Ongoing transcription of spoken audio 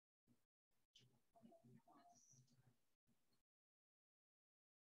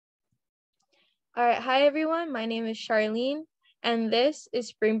All right, hi everyone. My name is Charlene, and this is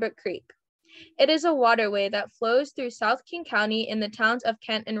Springbrook Creek. It is a waterway that flows through South King County in the towns of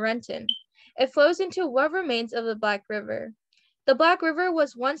Kent and Renton. It flows into what remains of the Black River. The Black River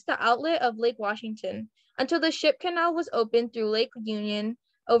was once the outlet of Lake Washington until the ship canal was opened through Lake Union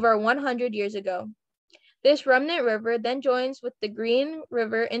over 100 years ago. This remnant river then joins with the Green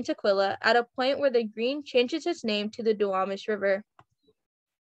River in Tukwila at a point where the Green changes its name to the Duwamish River.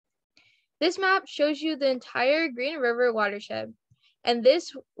 This map shows you the entire Green River watershed, and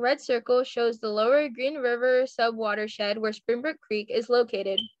this red circle shows the lower Green River sub-watershed where Springbrook Creek is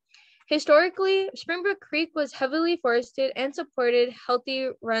located. Historically, Springbrook Creek was heavily forested and supported healthy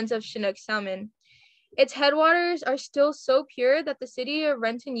runs of Chinook salmon. Its headwaters are still so pure that the city of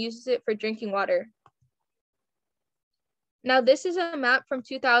Renton uses it for drinking water. Now, this is a map from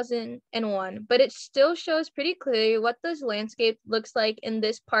 2001, but it still shows pretty clearly what this landscape looks like in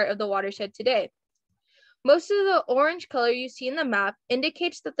this part of the watershed today. Most of the orange color you see in the map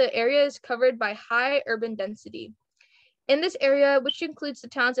indicates that the area is covered by high urban density. In this area, which includes the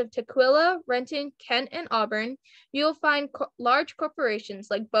towns of Tukwila, Renton, Kent, and Auburn, you'll find large corporations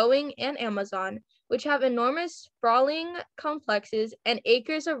like Boeing and Amazon, which have enormous sprawling complexes and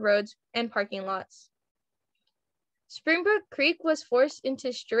acres of roads and parking lots. Springbrook Creek was forced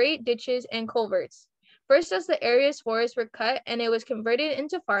into straight ditches and culverts, first as the area's forests were cut and it was converted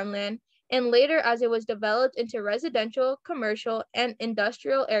into farmland, and later as it was developed into residential, commercial, and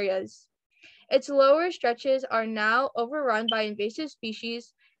industrial areas. Its lower stretches are now overrun by invasive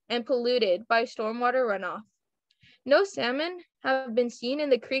species and polluted by stormwater runoff. No salmon have been seen in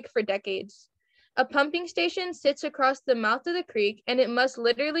the creek for decades. A pumping station sits across the mouth of the creek, and it must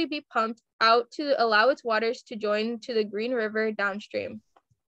literally be pumped out to allow its waters to join to the Green River downstream.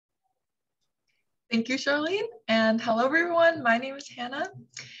 Thank you, Charlene. And hello, everyone. My name is Hannah.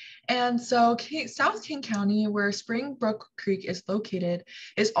 And so South King County, where Springbrook Creek is located,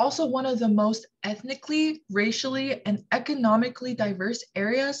 is also one of the most ethnically, racially, and economically diverse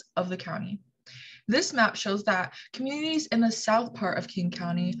areas of the county. This map shows that communities in the south part of King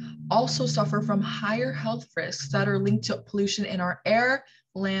County also suffer from higher health risks that are linked to pollution in our air,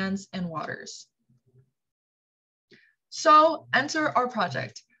 lands, and waters. So enter our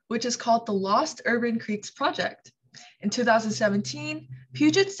project, which is called the Lost Urban Creeks Project. In 2017,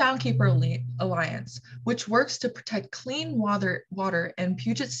 Puget Soundkeeper Alliance, which works to protect clean water in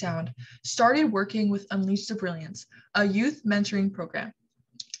Puget Sound, started working with Unleash the Brilliance, a youth mentoring program.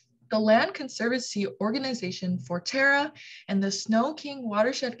 The Land Conservancy Organization Forterra and the Snow King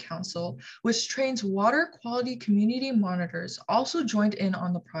Watershed Council, which trains water quality community monitors, also joined in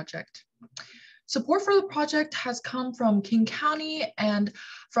on the project. Support for the project has come from King County and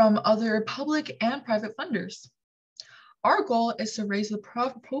from other public and private funders. Our goal is to raise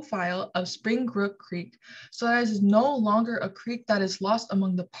the profile of Springbrook Creek so that it is no longer a creek that is lost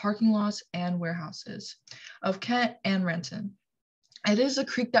among the parking lots and warehouses of Kent and Renton. It is a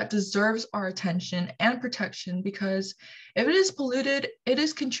creek that deserves our attention and protection because if it is polluted, it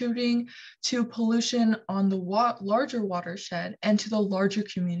is contributing to pollution on the larger watershed and to the larger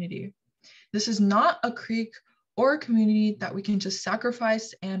community. This is not a creek or a community that we can just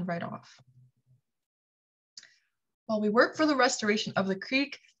sacrifice and write off. While we work for the restoration of the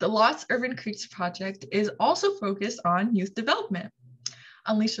creek, the Lost Urban Creeks Project is also focused on youth development.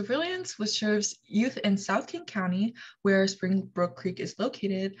 Unleash the Brilliance, which serves youth in South King County, where Springbrook Creek is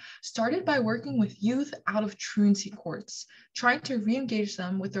located, started by working with youth out of truancy courts, trying to re-engage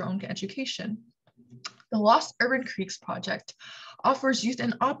them with their own education. The Lost Urban Creeks Project offers youth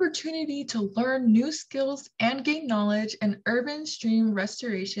an opportunity to learn new skills and gain knowledge in urban stream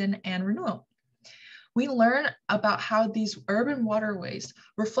restoration and renewal. We learn about how these urban waterways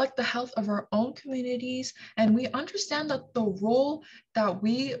reflect the health of our own communities, and we understand that the role that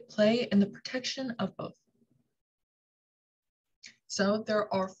we play in the protection of both. So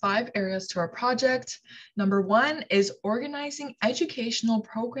there are 5 areas to our project. Number 1 is organizing educational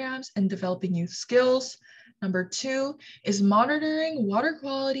programs and developing youth skills. Number 2 is monitoring water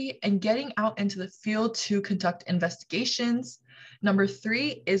quality and getting out into the field to conduct investigations. Number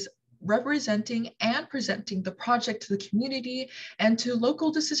 3 is representing and presenting the project to the community and to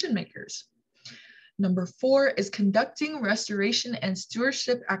local decision makers. Number 4 is conducting restoration and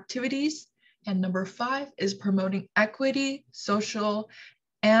stewardship activities. And number 5 is promoting equity, social,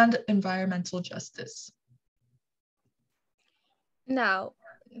 and environmental justice. Now,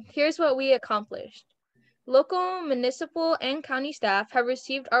 here's what we accomplished. Local, municipal, and county staff have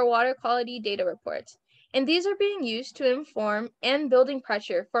received our water quality data reports, and these are being used to inform and building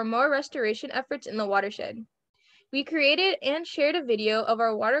pressure for more restoration efforts in the watershed. We created and shared a video of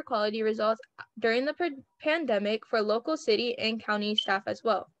our water quality results during the pandemic for local city and county staff as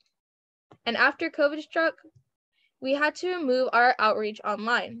well. And after COVID struck, we had to move our outreach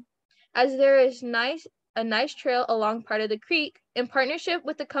online. As there is a nice trail along part of the creek, in partnership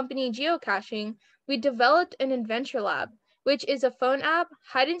with the company Geocaching, we developed an adventure lab, which is a phone app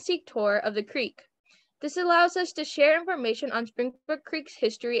hide-and-seek tour of the creek. This allows us to share information on Springbrook Creek's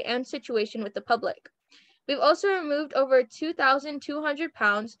history and situation with the public. We've also removed over 2,200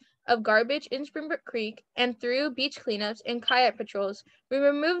 pounds of garbage in Springbrook Creek, and through beach cleanups and kayak patrols, we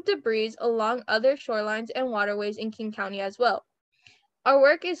removed debris along other shorelines and waterways in King County as well. Our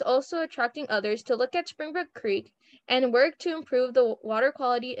work is also attracting others to look at Springbrook Creek and work to improve the water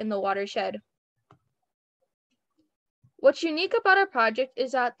quality in the watershed. What's unique about our project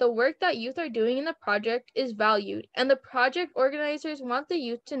is that the work that youth are doing in the project is valued, and the project organizers want the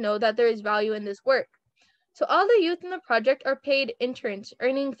youth to know that there is value in this work. So all the youth in the project are paid interns,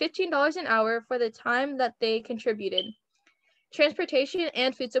 earning $15 an hour for the time that they contributed. Transportation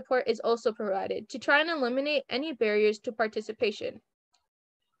and food support is also provided to try and eliminate any barriers to participation.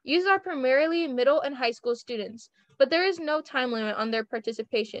 Youth are primarily middle and high school students, but there is no time limit on their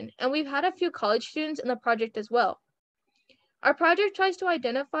participation, and we've had a few college students in the project as well. Our project tries to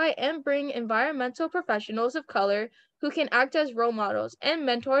identify and bring environmental professionals of color who can act as role models and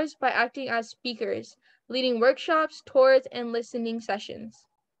mentors by acting as speakers, leading workshops, tours, and listening sessions.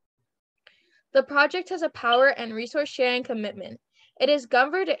 The project has a power and resource sharing commitment. It is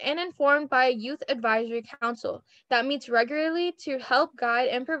governed and informed by a youth advisory council that meets regularly to help guide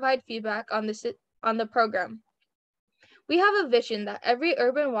and provide feedback on the program. We have a vision that every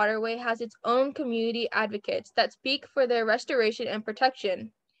urban waterway has its own community advocates that speak for their restoration and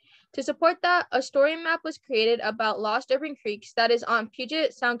protection. To support that, a story map was created about lost urban creeks that is on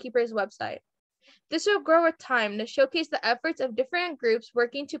Puget Soundkeeper's website. This will grow with time to showcase the efforts of different groups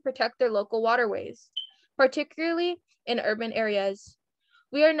working to protect their local waterways, particularly in urban areas.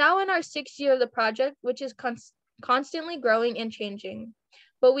 We are now in our 6th year of the project, which is constantly growing and changing,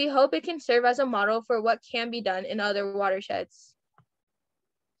 but we hope it can serve as a model for what can be done in other watersheds.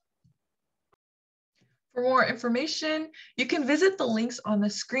 For more information, you can visit the links on the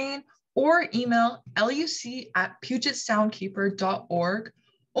screen or email luc@pugetsoundkeeper.org,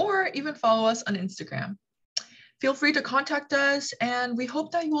 or even follow us on Instagram. Feel free to contact us, and we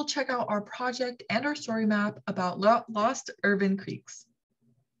hope that you will check out our project and our story map about lost urban creeks.